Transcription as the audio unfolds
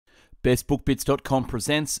BestBookBits.com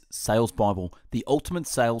presents Sales Bible, the ultimate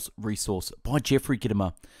sales resource by Jeffrey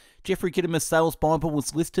Gitomer. Jeffrey Gitomer's Sales Bible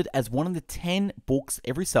was listed as one of the 10 books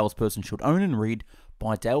every salesperson should own and read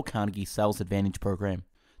by Dale Carnegie's Sales Advantage program.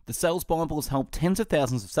 The Sales Bible has helped tens of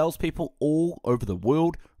thousands of salespeople all over the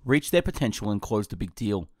world reach their potential and close the big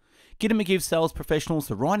deal. Gitomer gives sales professionals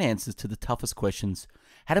the right answers to the toughest questions.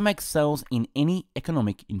 How to make sales in any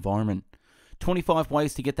economic environment. 25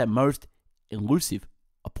 ways to get that most elusive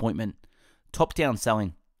appointment. Top-down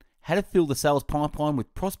selling. How to fill the sales pipeline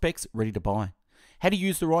with prospects ready to buy. How to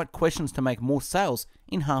use the right questions to make more sales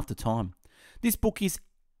in half the time. This book is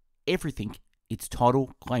everything its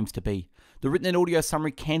title claims to be. The written and audio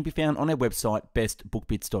summary can be found on our website,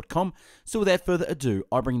 bestbookbits.com. So without further ado,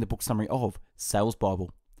 I bring the book summary of Sales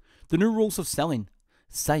Bible. The new rules of selling.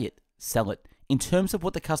 Say it, sell it, in terms of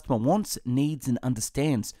what the customer wants, needs, and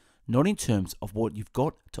understands, not in terms of what you've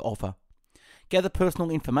got to offer. Gather personal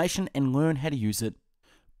information and learn how to use it.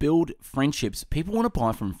 Build friendships. People want to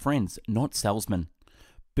buy from friends, not salesmen.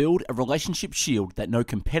 Build a relationship shield that no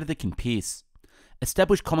competitor can pierce.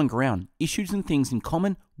 Establish common ground. Issues and things in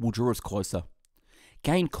common will draw us closer.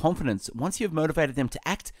 Gain confidence. Once you have motivated them to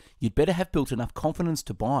act, you'd better have built enough confidence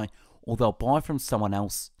to buy, or they'll buy from someone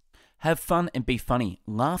else. Have fun and be funny.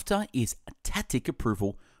 Laughter is a tactic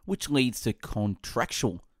approval, which leads to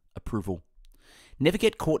contractual approval. Never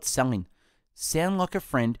get caught selling. Sound like a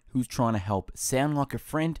friend who's trying to help. Sound like a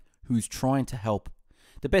friend who's trying to help.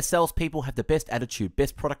 The best salespeople have the best attitude,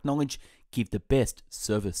 best product knowledge, give the best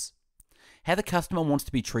service. How the customer wants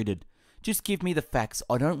to be treated. Just give me the facts.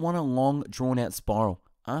 I don't want a long, drawn-out spiral.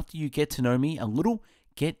 After you get to know me a little,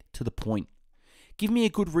 get to the point. Give me a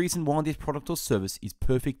good reason why this product or service is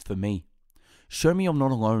perfect for me. Show me I'm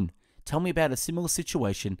not alone. Tell me about a similar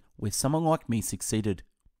situation where someone like me succeeded.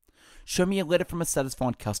 Show me a letter from a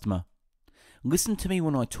satisfied customer. Listen to me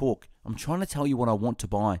when I talk. I'm trying to tell you what I want to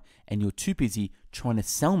buy, and you're too busy trying to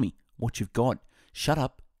sell me what you've got. Shut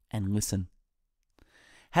up and listen.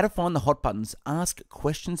 How to find the hot buttons. Ask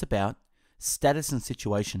questions about status and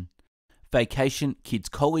situation. Vacation, kids'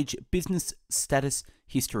 college, business status,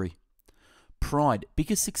 history. Pride,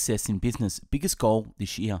 biggest success in business, biggest goal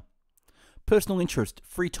this year. Personal interest,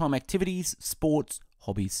 free time activities, sports,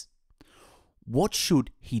 hobbies. What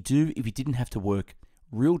should he do if he didn't have to work?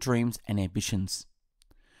 Real dreams and ambitions.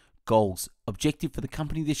 Goals, objective for the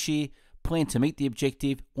company this year, plan to meet the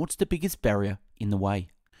objective, what's the biggest barrier in the way?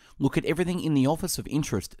 Look at everything in the office of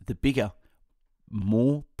interest, the bigger,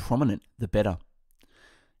 more prominent, the better.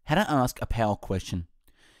 How to ask a power question.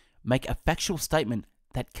 Make a factual statement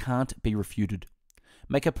that can't be refuted.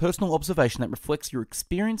 Make a personal observation that reflects your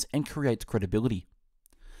experience and creates credibility.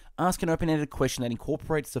 Ask an open-ended question that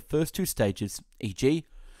incorporates the first two stages, e.g.,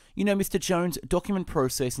 you know, Mr. Jones, document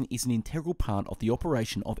processing is an integral part of the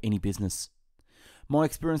operation of any business. My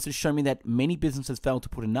experience has shown me that many businesses fail to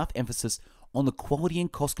put enough emphasis on the quality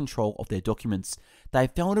and cost control of their documents. They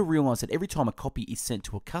fail to realize that every time a copy is sent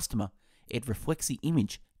to a customer, it reflects the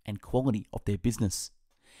image and quality of their business.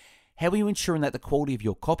 How are you ensuring that the quality of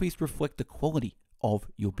your copies reflect the quality of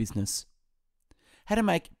your business? How to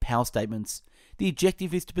make power statements. The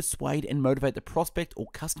objective is to persuade and motivate the prospect or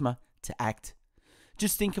customer to act.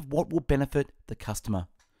 Just think of what will benefit the customer.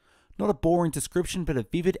 Not a boring description, but a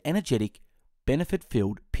vivid, energetic,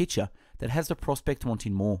 benefit-filled picture that has the prospect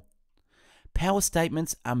wanting more. Power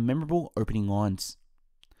statements are memorable opening lines.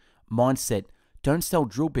 Mindset. Don't sell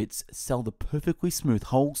drill bits, sell the perfectly smooth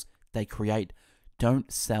holes they create.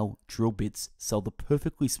 Don't sell drill bits, sell the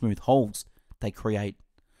perfectly smooth holes they create.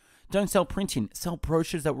 Don't sell printing, sell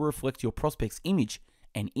brochures that will reflect your prospect's image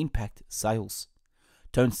and impact sales.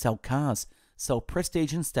 Don't sell cars, sell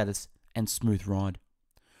prestige and status and smooth ride.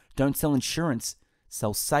 Don't sell insurance,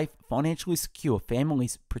 sell safe, financially secure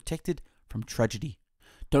families protected from tragedy.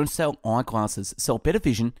 Don't sell eyeglasses, sell better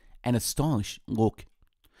vision and a stylish look.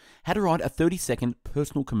 How to write a 30-second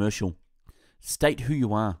personal commercial. State who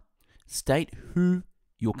you are. State who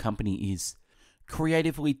your company is.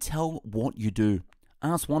 Creatively tell what you do.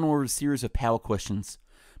 Ask one or a series of power questions.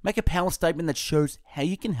 Make a power statement that shows how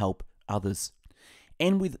you can help others.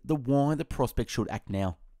 End with the why the prospect should act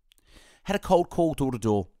now. How to cold call door to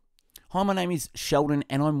door. Hi, my name is Sheldon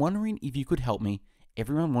and I'm wondering if you could help me.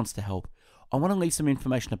 Everyone wants to help. I want to leave some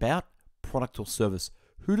information about product or service.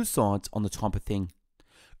 Who decides on the type of thing?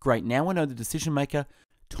 Great, now I know the decision maker.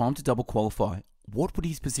 Time to double qualify. What would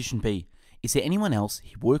his position be? Is there anyone else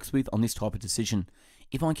he works with on this type of decision?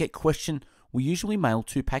 If I get questioned, we usually mail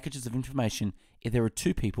 2 packages of information if there are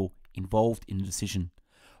 2 people involved in the decision.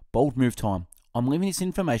 Bold move time. I'm leaving this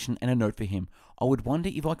information and a note for him. I would wonder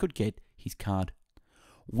if I could get his card.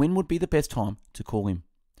 When would be the best time to call him?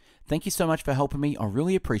 Thank you so much for helping me. I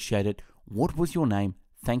really appreciate it. What was your name?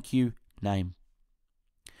 Thank you, name.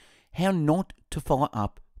 How not to follow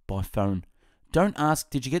up by phone. Don't ask,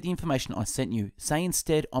 did you get the information I sent you? Say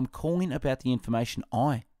instead, I'm calling about the information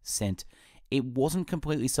I sent. It wasn't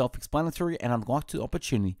completely self-explanatory and I'd like the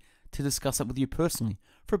opportunity to discuss it with you personally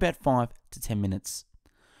for about 5 to 10 minutes.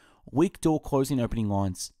 Weak door closing opening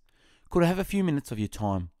lines. Could I have a few minutes of your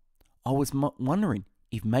time? I was wondering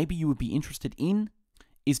if maybe you would be interested in...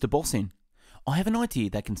 Is the boss in? I have an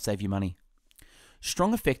idea that can save you money.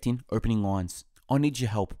 Strong affecting opening lines. I need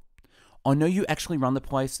your help. I know you actually run the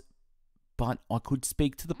place, but I could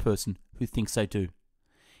speak to the person who thinks they do.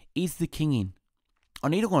 Is the king in? I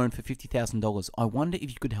need a loan for $50,000. I wonder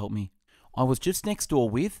if you could help me. I was just next door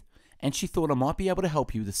with, and she thought I might be able to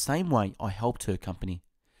help you the same way I helped her company.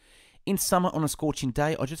 In summer on a scorching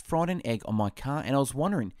day, I just fried an egg on my car and I was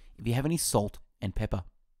wondering if you have any salt and pepper.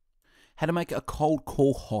 How to make a cold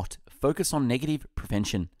call hot. Focus on negative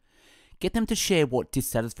prevention. Get them to share what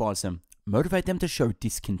dissatisfies them. Motivate them to show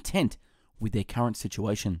discontent with their current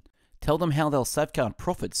situation. Tell them how they'll safeguard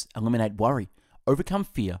profits, eliminate worry, overcome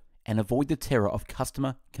fear, and avoid the terror of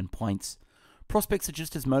customer complaints. Prospects are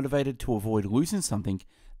just as motivated to avoid losing something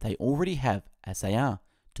they already have as they are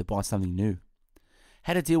to buy something new.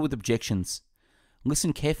 How to deal with objections.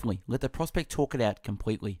 Listen carefully. Let the prospect talk it out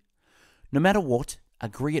completely. No matter what,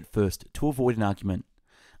 agree at first to avoid an argument.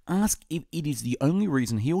 Ask if it is the only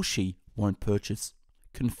reason he or she won't purchase.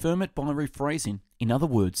 Confirm it by rephrasing. In other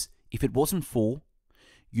words, if it wasn't for,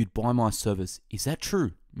 you'd buy my service. Is that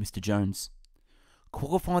true, Mr. Jones?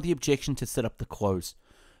 Qualify the objection to set up the close.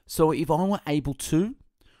 So if I were able to,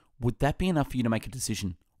 would that be enough for you to make a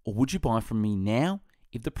decision? Or would you buy from me now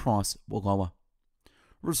if the price were lower?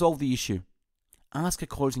 Resolve the issue. Ask a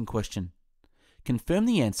closing question. Confirm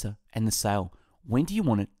the answer and the sale. When do you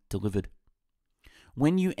want it delivered?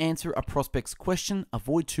 When you answer a prospect's question,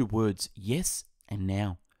 avoid two words, yes and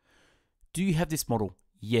now. Do you have this model?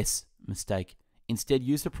 Yes, mistake. Instead,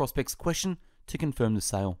 use the prospect's question to confirm the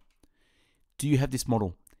sale. Do you have this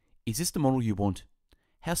model? Is this the model you want?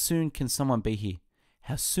 How soon can someone be here?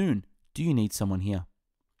 How soon do you need someone here?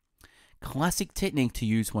 Classic technique to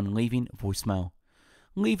use when leaving voicemail.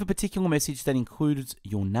 Leave a particular message that includes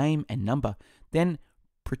your name and number, then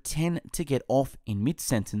pretend to get off in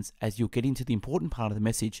mid-sentence as you'll get into the important part of the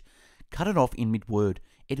message. Cut it off in mid-word.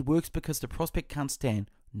 It works because the prospect can't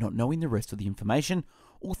stand not knowing the rest of the information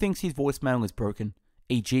or thinks his voicemail is broken.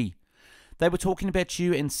 E.g., they were talking about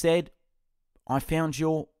you and said, I found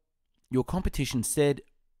your competition said,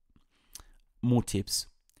 more tips.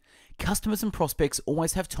 Customers and prospects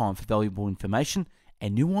always have time for valuable information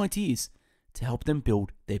and new ideas to help them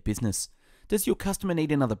build their business. Does your customer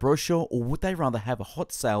need another brochure or would they rather have a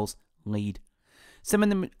hot sales lead?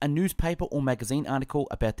 Send them a newspaper or magazine article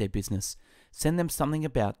about their business. Send them something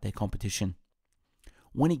about their competition.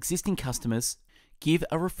 When existing customers, give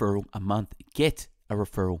a referral a month. Get a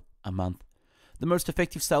referral a month. The most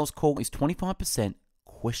effective sales call is 25%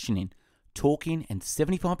 questioning, talking, and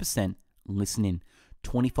 75% listening.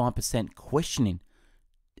 25% questioning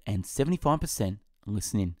and 75%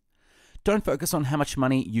 listening. Don't focus on how much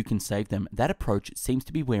money you can save them. That approach seems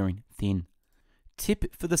to be wearing thin.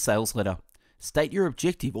 Tip for the sales letter. State your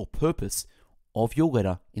objective or purpose of your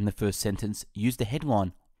letter in the first sentence. Use the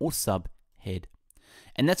headline or subhead.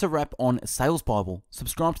 And that's a wrap on Sales Bible.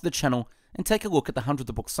 Subscribe to the channel and take a look at the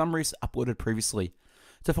hundreds of book summaries uploaded previously.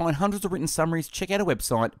 To find hundreds of written summaries, check out our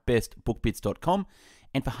website, bestbookbits.com.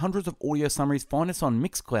 And for hundreds of audio summaries, find us on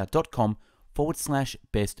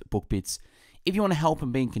mixcloud.com/bestbookbits. If you want to help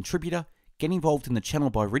and be a contributor, get involved in the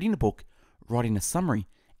channel by reading a book, writing a summary,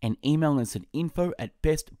 and emailing us at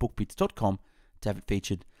info@bestbookbits.com to have it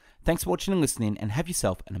featured. Thanks for watching and listening, and have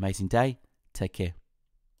yourself an amazing day. Take care.